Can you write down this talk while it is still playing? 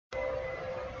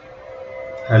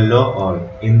Hello all,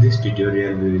 in this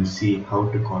tutorial we will see how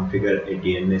to configure a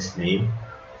DNS name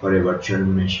for a virtual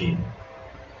machine.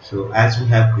 So as we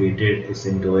have created a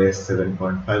CentOS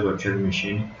 7.5 virtual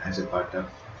machine as a part of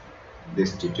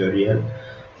this tutorial,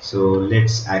 so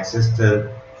let's access the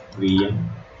VM.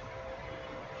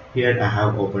 Here I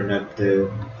have opened up the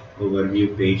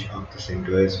overview page of the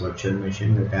CentOS virtual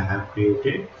machine that I have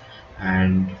created,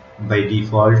 and by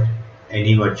default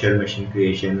any virtual machine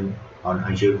creation on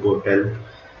Azure portal,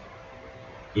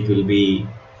 it will be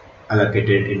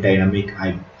allocated a dynamic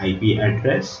IP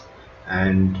address,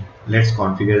 and let's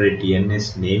configure a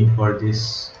DNS name for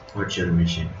this virtual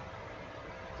machine.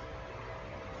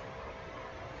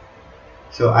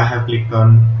 So I have clicked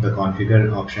on the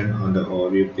configure option on the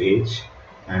overview page,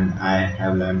 and I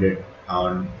have landed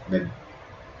on the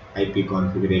IP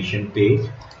configuration page.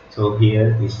 So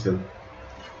here is the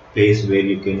place where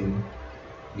you can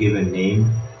give a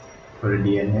name for a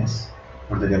DNS.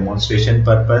 For the demonstration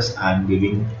purpose, I am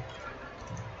giving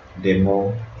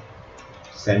demo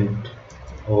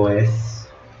CentOS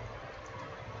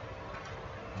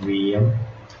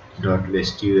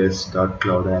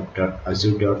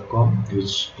vm.westus.cloudapp.azure.com,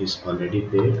 which is already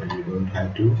there and you don't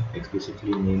have to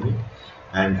explicitly name it.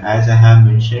 And as I have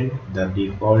mentioned, the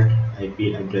default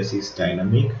IP address is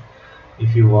dynamic.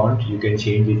 If you want, you can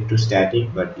change it to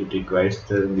static, but it requires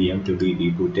the VM to be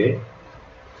rebooted.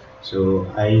 So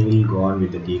I will go on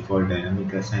with the default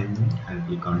dynamic assignment and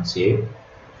click on save.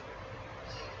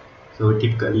 So it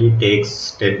typically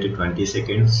takes 10 to 20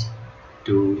 seconds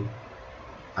to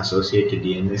associate a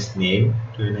DNS name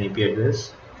to an IP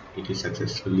address. It is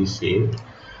successfully saved,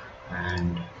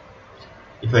 and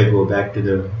if I go back to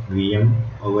the VM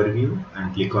overview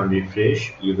and click on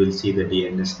refresh, you will see the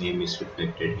DNS name is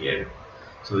reflected here.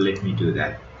 So let me do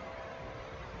that.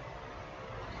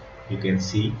 You can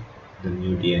see the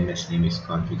new DNS name is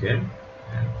configured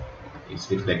and it's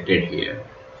reflected here.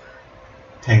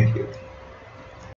 Thank you.